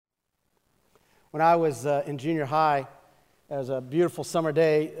When I was in junior high, it was a beautiful summer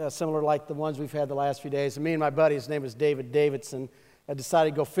day, similar like the ones we've had the last few days. And me and my buddy, his name was David Davidson, had decided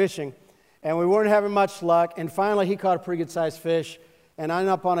to go fishing. And we weren't having much luck. And finally, he caught a pretty good-sized fish. And I'm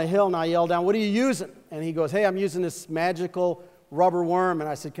up on a hill, and I yelled down, "What are you using?" And he goes, "Hey, I'm using this magical rubber worm." And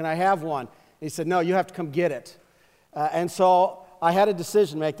I said, "Can I have one?" And he said, "No, you have to come get it." And so I had a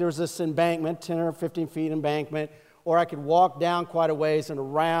decision to make. There was this embankment, 10 or 15 feet embankment, or I could walk down quite a ways and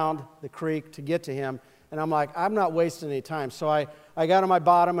around the creek to get to him. And I'm like, I'm not wasting any time. So I got on my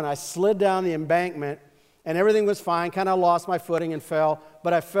bottom, and I slid down the embankment, and everything was fine. Kind of lost my footing and fell,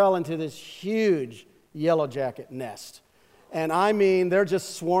 but I fell into this huge yellow jacket nest. And I mean, they're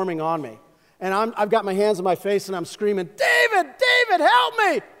just swarming on me. And I've got my hands on my face, and I'm screaming, "David, David, help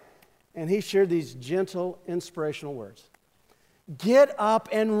me!" And he shared these gentle, inspirational words. "Get up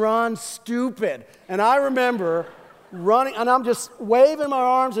and run, stupid." And I remember running, and I'm just waving my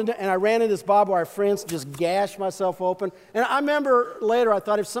arms, and I ran into this barbed wire fence, just gashed myself open. And I remember later, I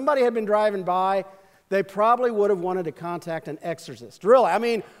thought if somebody had been driving by, they probably would have wanted to contact an exorcist. Really, I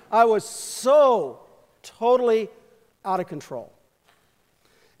mean, I was so totally out of control.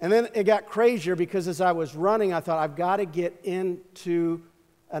 And then it got crazier because as I was running, I thought, I've got to get into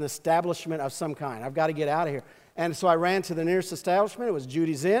an establishment of some kind. I've got to get out of here. And so I ran to the nearest establishment. It was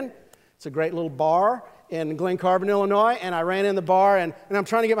Judy's Inn. It's a great little bar in Glen Carbon, Illinois. And I ran in the bar, and I'm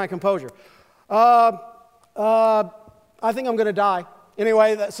trying to get my composure. I think I'm going to die.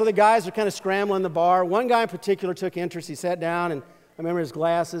 Anyway, so the guys are kind of scrambling the bar. One guy in particular took interest. He sat down, and I remember his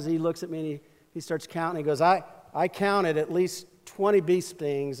glasses. He looks at me, and he starts counting. He goes, I counted at least 20 bee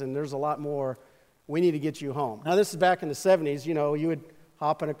stings, and there's a lot more. We need to get you home. Now, this is back in the 70s. You know, you would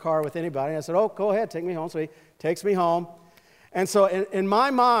hop in a car with anybody. And I said, "Oh, go ahead, take me home." So he takes me home. And so in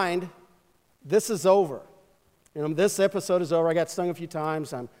my mind, this is over. You know, this episode is over. I got stung a few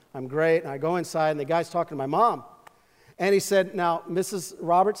times. I'm great. And I go inside, and the guy's talking to my mom. And he said, "Now, Mrs.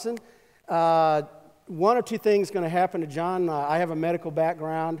 Robertson, one or two things going to happen to John. I have a medical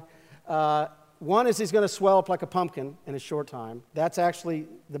background. One is he's going to swell up like a pumpkin in a short time. That's actually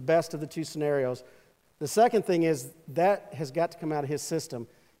the best of the two scenarios. The second thing is that has got to come out of his system.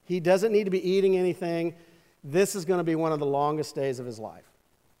 He doesn't need to be eating anything. This is going to be one of the longest days of his life."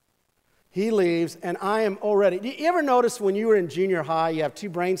 He leaves, and I am already. Do you ever notice when you were in junior high, you have two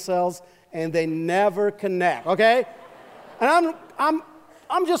brain cells, and they never connect, okay? And I'm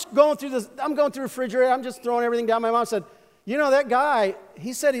just going through this. I'm going through the refrigerator. I'm just throwing everything down. My mom said, "You know, that guy,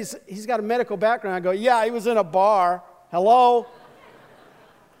 he said he's got a medical background." I go, "Yeah, he was in a bar. Hello?"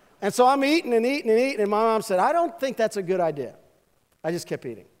 And so I'm eating and eating and eating, and my mom said, "I don't think that's a good idea." I just kept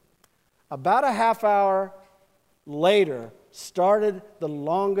eating. About a half hour later started the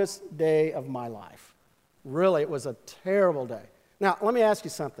longest day of my life. Really, it was a terrible day. Now, let me ask you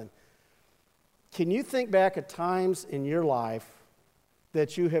something. Can you think back at times in your life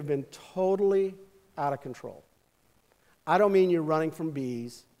that you have been totally out of control? I don't mean you're running from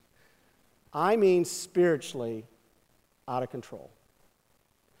bees. I mean spiritually out of control.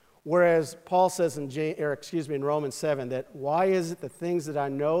 Whereas Paul says in Romans 7 that why is it the things that I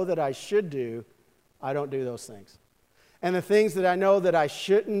know that I should do, I don't do those things. And the things that I know that I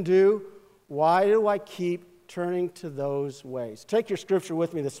shouldn't do, why do I keep turning to those ways? Take your scripture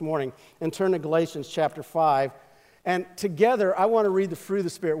with me this morning and turn to Galatians chapter 5. And together, I want to read the fruit of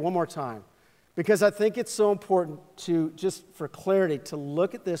the Spirit one more time, because I think it's so important to, just for clarity, to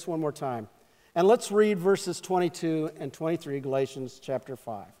look at this one more time. And let's read verses 22 and 23, Galatians chapter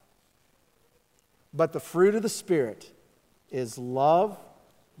 5. "But the fruit of the Spirit is love,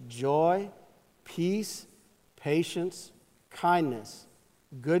 joy, peace, patience, kindness,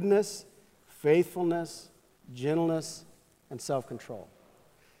 goodness, faithfulness, gentleness, and self-control."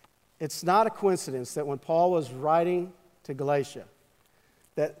 It's not a coincidence that when Paul was writing to Galatia,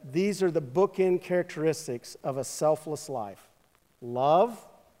 that these are the bookend characteristics of a selfless life. Love,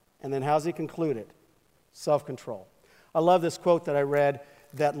 and then how's he conclude it? Self-control. I love this quote that I read,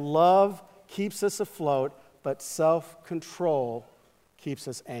 that love keeps us afloat, but self-control keeps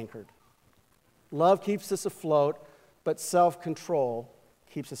us anchored. Love keeps us afloat, but self-control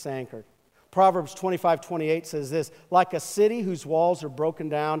keeps us anchored. Proverbs 25:28 says this, "Like a city whose walls are broken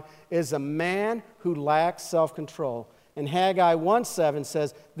down is a man who lacks self-control." And Haggai 1:7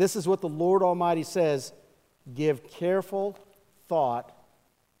 says, "This is what the Lord Almighty says, give careful thought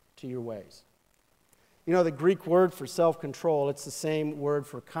to your ways." You know, the Greek word for self-control, it's the same word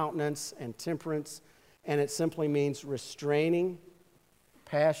for countenance and temperance, and it simply means restraining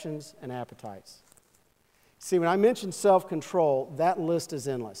passions and appetites. See, when I mention self-control, that list is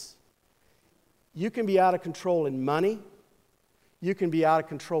endless. You can be out of control in money. You can be out of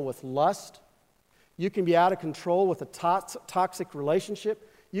control with lust. You can be out of control with a toxic relationship.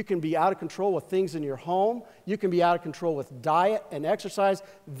 You can be out of control with things in your home. You can be out of control with diet and exercise.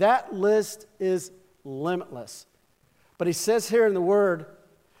 That list is limitless. But he says here in the Word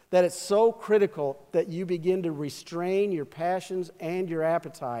that it's so critical that you begin to restrain your passions and your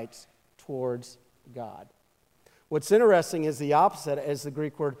appetites towards God. What's interesting is the opposite is the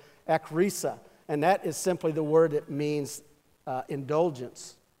Greek word akrisa, and that is simply the word that means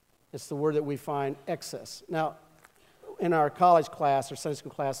indulgence. It's the word that we find excess. Now, in our college class or Sunday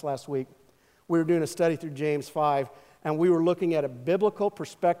school class last week, we were doing a study through James 5, and we were looking at a biblical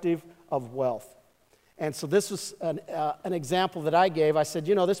perspective of wealth. And so this was an example that I gave. I said,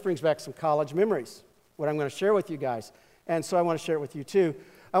 this brings back some college memories, what I'm going to share with you guys. And so I want to share it with you too.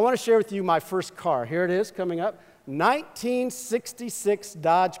 I want to share with you my first car. Here it is coming up, 1966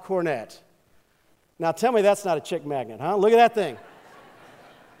 Dodge Corvette. Now tell me that's not a chick magnet, huh? Look at that thing.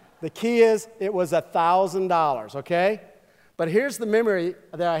 The key is it was $1,000, okay? But here's the memory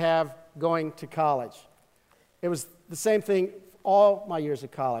that I have going to college. It was the same thing all my years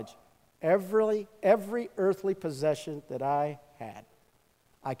of college. Every earthly possession that I had,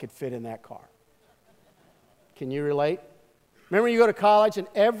 I could fit in that car. Can you relate? Remember you go to college and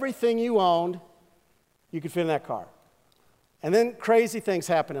everything you owned, you could fit in that car. And then crazy things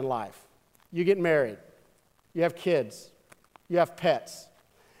happen in life. You get married. You have kids. You have pets.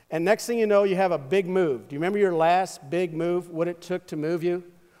 And next thing you know, you have a big move. Do you remember your last big move, what it took to move you?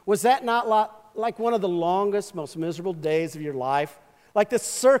 Was that not like one of the longest, most miserable days of your life? Like this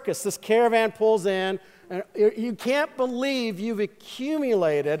circus, this caravan pulls in, and you can't believe you've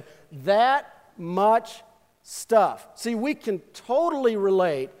accumulated that much stuff. See, we can totally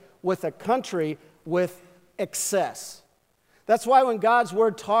relate with a country with excess. That's why when God's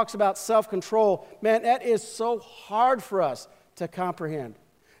Word talks about self-control, man, that is so hard for us to comprehend.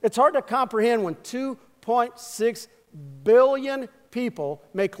 It's hard to comprehend when 2.6 billion people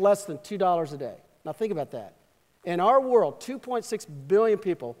make less than $2 a day. Now think about that. In our world, 2.6 billion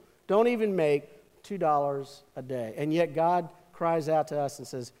people don't even make $2 a day. And yet God cries out to us and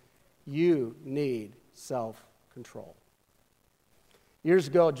says, you need self-control. Years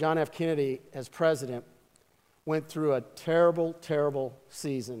ago, John F. Kennedy, as president, went through a terrible, terrible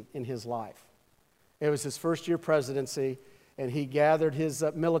season in his life. It was his first year presidency, and he gathered his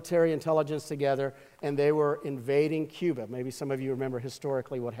military intelligence together, and they were invading Cuba. Maybe some of you remember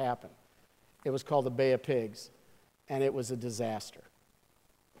historically what happened. It was called the Bay of Pigs, and it was a disaster.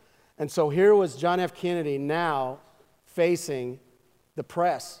 And so here was John F. Kennedy now facing the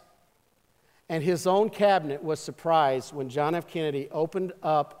press. And his own cabinet was surprised when John F. Kennedy opened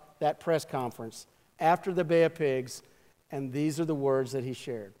up that press conference after the Bay of Pigs, and these are the words that he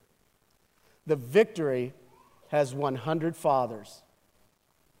shared. The victory has 100 fathers,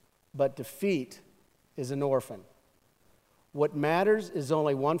 but defeat is an orphan. What matters is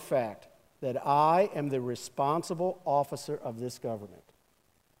only one fact, that I am the responsible officer of this government.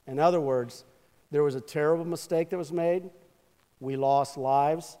 In other words, there was a terrible mistake that was made, we lost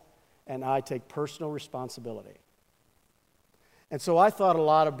lives, and I take personal responsibility. And so I thought a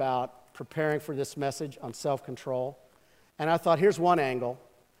lot about preparing for this message on self-control, and I thought, here's one angle.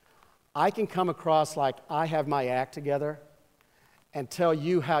 I can come across like I have my act together and tell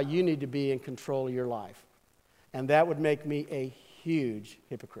you how you need to be in control of your life. And that would make me a huge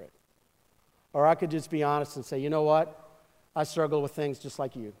hypocrite. Or I could just be honest and say, you know what? I struggle with things just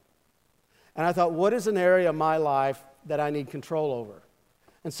like you. And I thought, what is an area of my life that I need control over?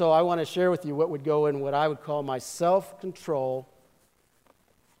 And so I want to share with you what would go in what I would call my self-control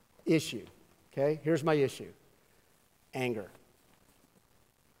issue. Okay? Here's my issue. Anger.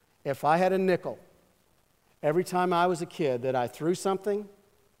 If I had a nickel every time I was a kid that I threw something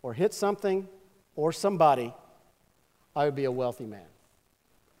or hit something or somebody, I would be a wealthy man.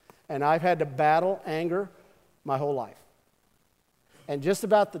 And I've had to battle anger my whole life. And just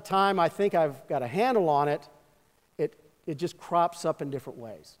about the time I think I've got a handle on it, it just crops up in different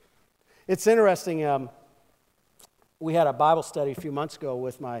ways. It's interesting, we had a Bible study a few months ago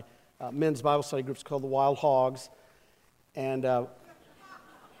with my men's Bible study group. It's called the Wild Hogs. And a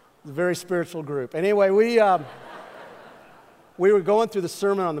very spiritual group. Anyway, we were going through the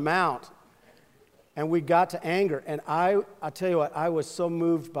Sermon on the Mount, and we got to anger. And I tell you what, I was so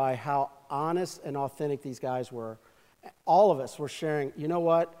moved by how honest and authentic these guys were. All of us were sharing, you know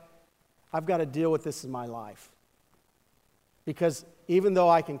what? I've got to deal with this in my life. Because even though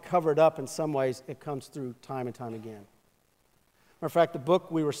I can cover it up in some ways, it comes through time and time again. Matter of fact, the book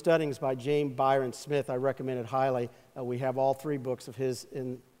we were studying is by James Byron Smith. I recommend it highly. We have all three books of his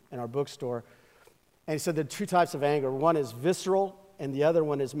in our bookstore. And he said there are two types of anger. One is visceral, and the other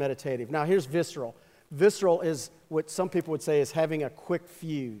one is meditative. Now, here's visceral. Visceral is what some people would say is having a quick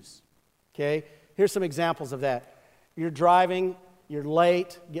fuse. Okay? Here's some examples of that. You're driving, you're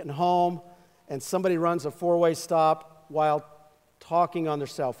late, getting home, and somebody runs a four-way stop while talking on their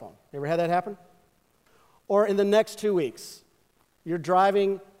cell phone. You ever had that happen? Or in the next 2 weeks, you're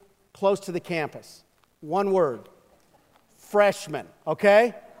driving close to the campus. One word, freshman,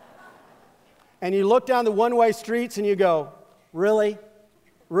 okay? And you look down the one-way streets and you go, really?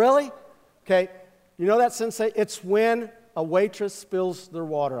 Really? Okay, you know that sensation? It's when a waitress spills their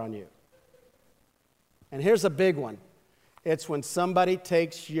water on you. And here's a big one. It's when somebody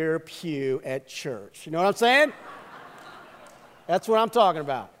takes your pew at church. You know what I'm saying? That's what I'm talking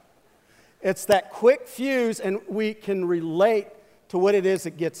about. It's that quick fuse, and we can relate to what it is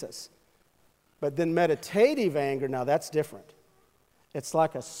that gets us. But then meditative anger, now that's different. It's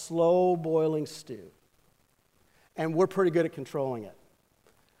like a slow boiling stew. And we're pretty good at controlling it.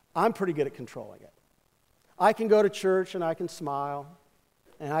 I'm pretty good at controlling it. I can go to church and I can smile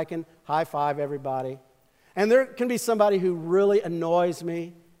and I can high five everybody. And there can be somebody who really annoys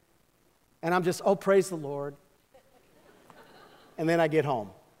me and I'm just, oh, praise the Lord. And then I get home.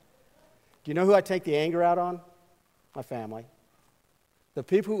 Do you know who I take the anger out on? My family. The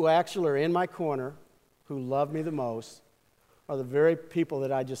people who actually are in my corner, who love me the most, are the very people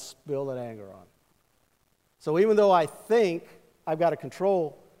that I just spill that anger on. So even though I think I've got to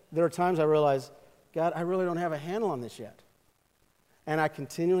control, there are times I realize, God, I really don't have a handle on this yet. And I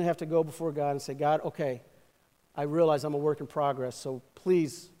continually have to go before God and say, God, okay, I realize I'm a work in progress, so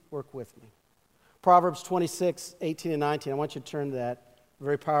please work with me. Proverbs 26, 18 and 19, I want you to turn to that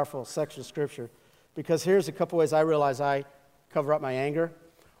very powerful section of Scripture, because here's a couple ways I realize I cover up my anger.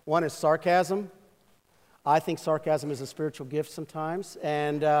 One is sarcasm. I think sarcasm is a spiritual gift sometimes,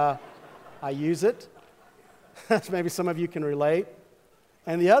 and I use it. Maybe some of you can relate.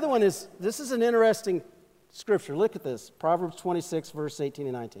 And the other one is, this is an interesting Scripture. Look at this, Proverbs 26, verse 18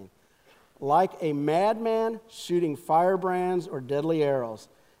 and 19. Like a madman shooting firebrands or deadly arrows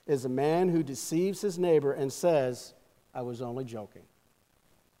is a man who deceives his neighbor and says, I was only joking.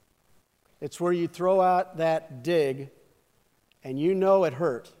 It's where you throw out that dig and you know it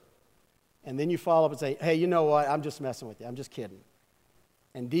hurt. And then you follow up and say, hey, you know what? I'm just messing with you. I'm just kidding.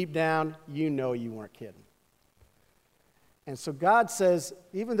 And deep down, you know you weren't kidding. And so God says,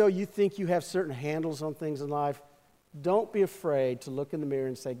 even though you think you have certain handles on things in life, don't be afraid to look in the mirror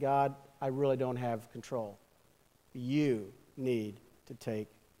and say, God, I really don't have control. You need to take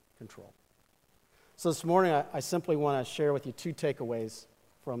control. So this morning, I simply want to share with you two takeaways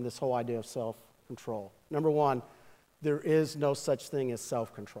from this whole idea of self-control. Number one, there is no such thing as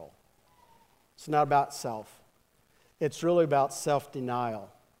self-control. It's not about self. It's really about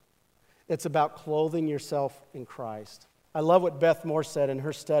self-denial. It's about clothing yourself in Christ. I love what Beth Moore said in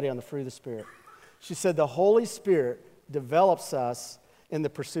her study on the fruit of the Spirit. She said the Holy Spirit develops us in the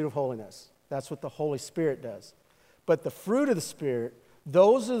pursuit of holiness. That's what the Holy Spirit does. But the fruit of the Spirit,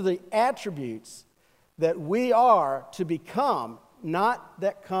 those are the attributes that we are to become, not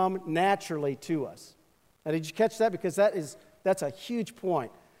that come naturally to us. Now, did you catch that? Because that's a huge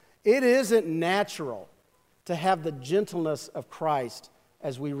point. It isn't natural to have the gentleness of Christ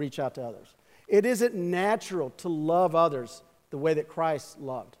as we reach out to others. It isn't natural to love others the way that Christ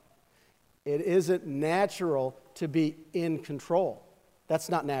loved. It isn't natural to be in control. That's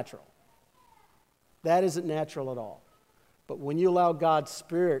not natural. That isn't natural at all. But when you allow God's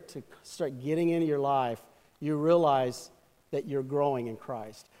Spirit to start getting into your life, you realize that you're growing in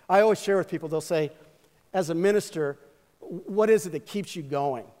Christ. I always share with people, they'll say, as a minister, what is it that keeps you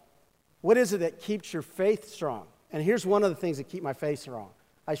going? What is it that keeps your faith strong? And here's one of the things that keep my faith strong.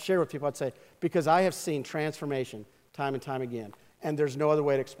 I share with people, I'd say, because I have seen transformation time and time again, and there's no other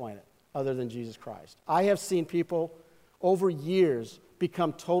way to explain it other than Jesus Christ. I have seen people over years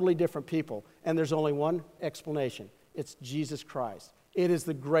become totally different people, and there's only one explanation. It's Jesus Christ. It is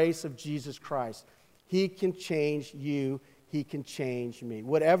the grace of Jesus Christ. He can change you. He can change me.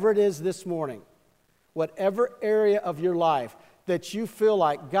 Whatever it is this morning, whatever area of your life that you feel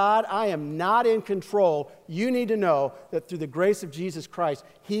like, God, I am not in control, you need to know that through the grace of Jesus Christ,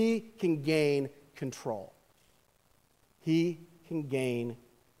 He can gain control. He can gain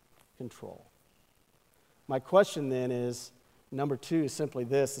control. My question then is, number two is simply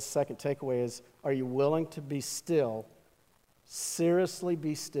this. The second takeaway is, are you willing to be still, seriously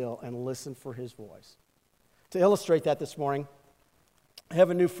be still, and listen for His voice? To illustrate that this morning, I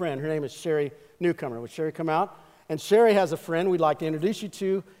have a new friend. Her name is Sherry Newcomer. Would Sherry come out? And Sherry has a friend we'd like to introduce you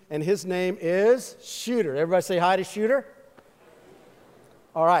to, and his name is Shooter. Everybody say hi to Shooter.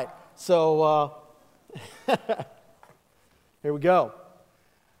 All right, so here we go.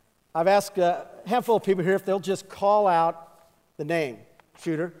 I've asked a handful of people here if they'll just call out the name,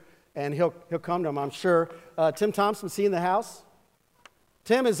 Shooter, and he'll come to them, I'm sure. Tim Thompson, is he in the house?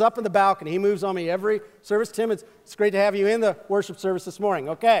 Tim is up in the balcony. He moves on me every service. Tim, it's great to have you in the worship service this morning.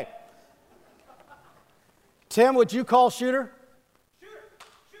 Okay. Tim, would you call Shooter? Shooter,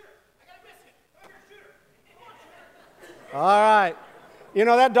 I got a biscuit. Come here, Shooter. Come on, Shooter. All right. You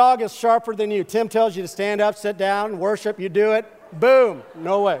know, that dog is sharper than you. Tim tells you to stand up, sit down, worship. You do it. Boom.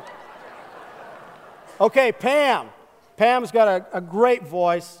 No way. Okay, Pam. Pam's got a great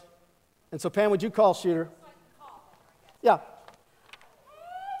voice. And so, Pam, would you call Shooter? Yeah.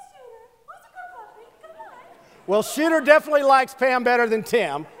 Well, Shooter definitely likes Pam better than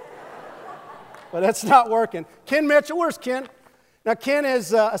Tim. But that's not working. Ken Mitchell, where's Ken? Now, Ken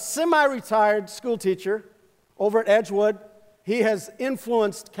is a semi-retired school teacher over at Edgewood. He has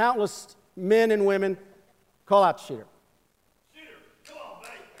influenced countless men and women. Call out to Shooter. Shooter, come on,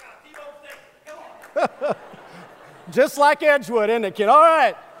 buddy. Come on. Just like Edgewood, isn't it, Ken? All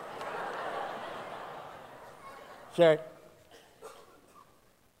right. Sherry.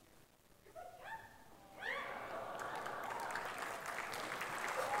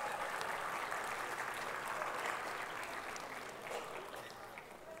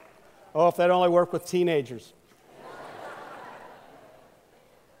 Oh, if that only worked with teenagers.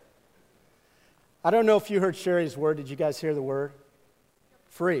 I don't know if you heard Sherry's word. Did you guys hear the word?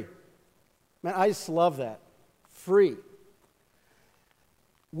 Free. Man, I just love that. Free.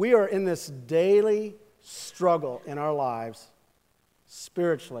 We are in this daily struggle in our lives,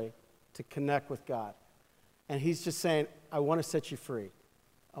 spiritually, to connect with God. And He's just saying, I want to set you free.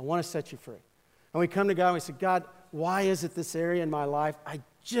 I want to set you free. And we come to God and we say, God, why is it this area in my life I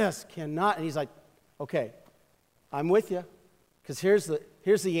just cannot? And He's like, okay, I'm with you. Because here's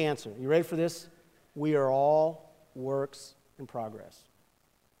the answer. You ready for this? We are all works in progress.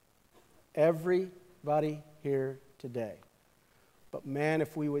 Everybody here today. But man,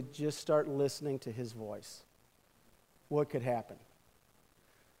 if we would just start listening to His voice, what could happen?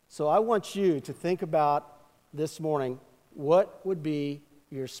 So I want you to think about this morning, what would be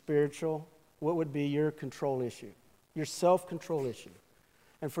your spiritual, what would be your control issue, your self-control issue.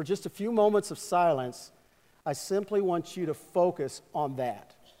 And for just a few moments of silence, I simply want you to focus on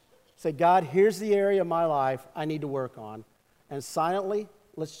that. Say, God, here's the area of my life I need to work on. And silently,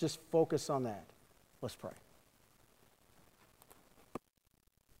 let's just focus on that. Let's pray.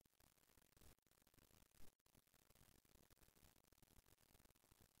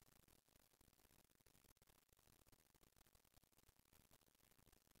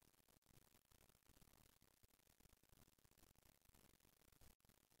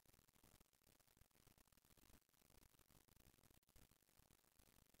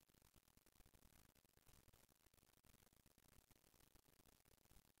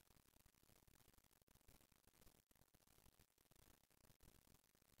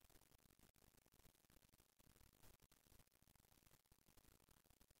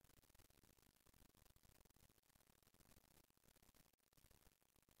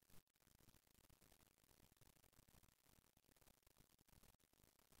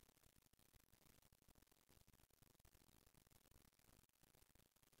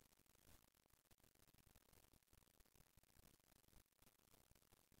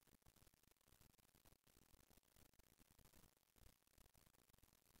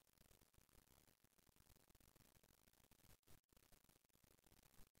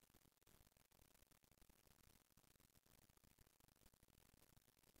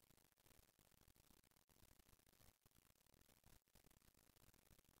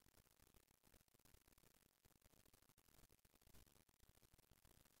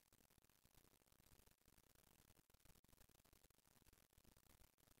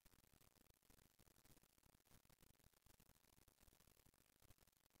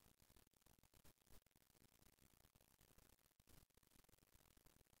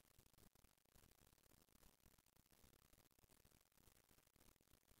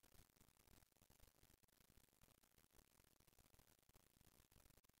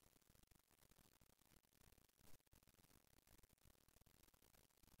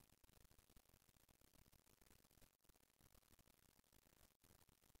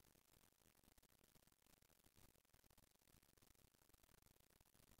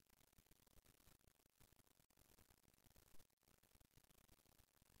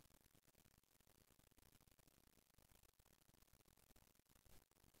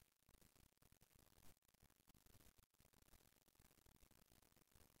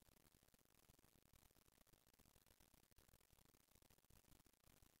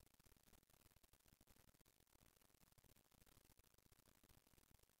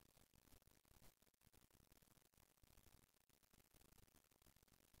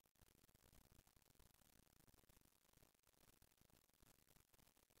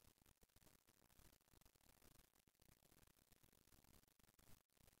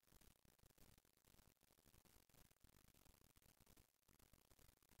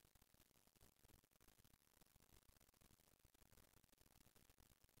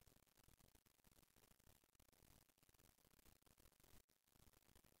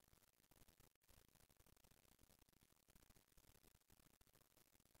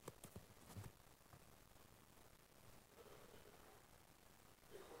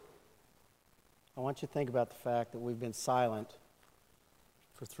 I want you to think about the fact that we've been silent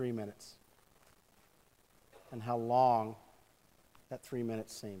for 3 minutes and how long that 3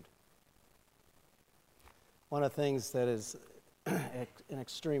 minutes seemed. One of the things that is an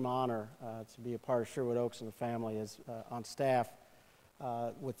extreme honor to be a part of Sherwood Oaks and the family is on staff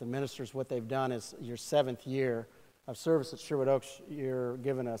with the ministers. What they've done is your 7th year of service at Sherwood Oaks, you're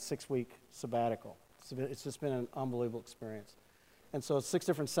given a 6-week sabbatical. It's just been an unbelievable experience. And so 6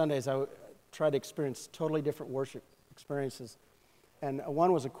 different Sundays, I tried to experience totally different worship experiences. And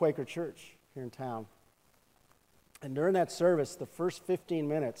one was a Quaker church here in town. And during that service, the first 15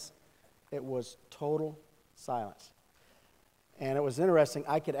 minutes, it was total silence. And it was interesting.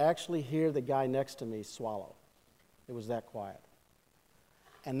 I could actually hear the guy next to me swallow. It was that quiet.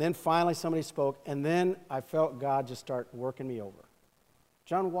 And then finally somebody spoke, and then I felt God just start working me over.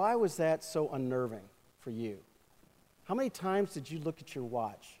 John, why was that so unnerving for you? How many times did you look at your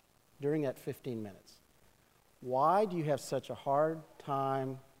watch during that 15 minutes? Why do you have such a hard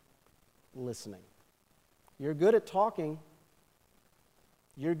time listening? You're good at talking.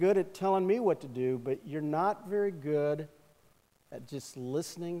 You're good at telling me what to do, but you're not very good at just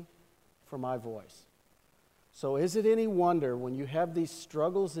listening for my voice. So is it any wonder when you have these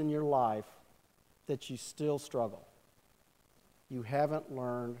struggles in your life that you still struggle? You haven't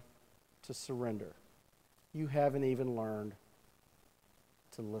learned to surrender. You haven't even learned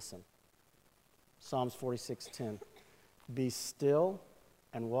to listen. Psalms 46:10. Be still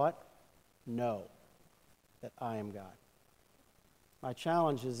and what? Know that I am God. My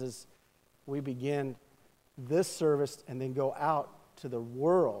challenge is as we begin this service and then go out to the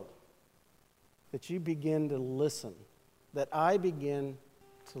world, that you begin to listen, that I begin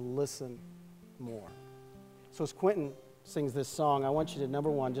to listen more. So as Quentin sings this song, I want you to, number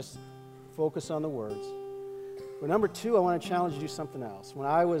one, just focus on the words. But number two, I want to challenge you to do something else. When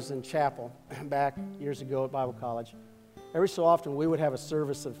I was in chapel back years ago at Bible college, every so often we would have a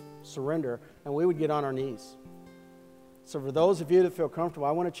service of surrender, and we would get on our knees. So for those of you that feel comfortable,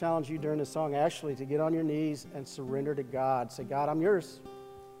 I want to challenge you during this song actually to get on your knees and surrender to God. Say, God, I'm yours.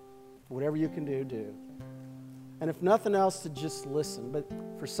 Whatever you can do, do. And if nothing else, to just listen. But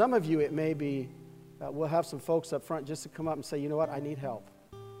for some of you, it may be, we'll have some folks up front just to come up and say, you know what, I need help.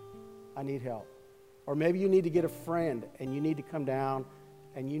 I need help. Or maybe you need to get a friend and you need to come down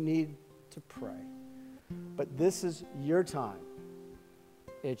and you need to pray. But this is your time.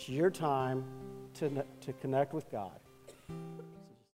 It's your time to connect with God.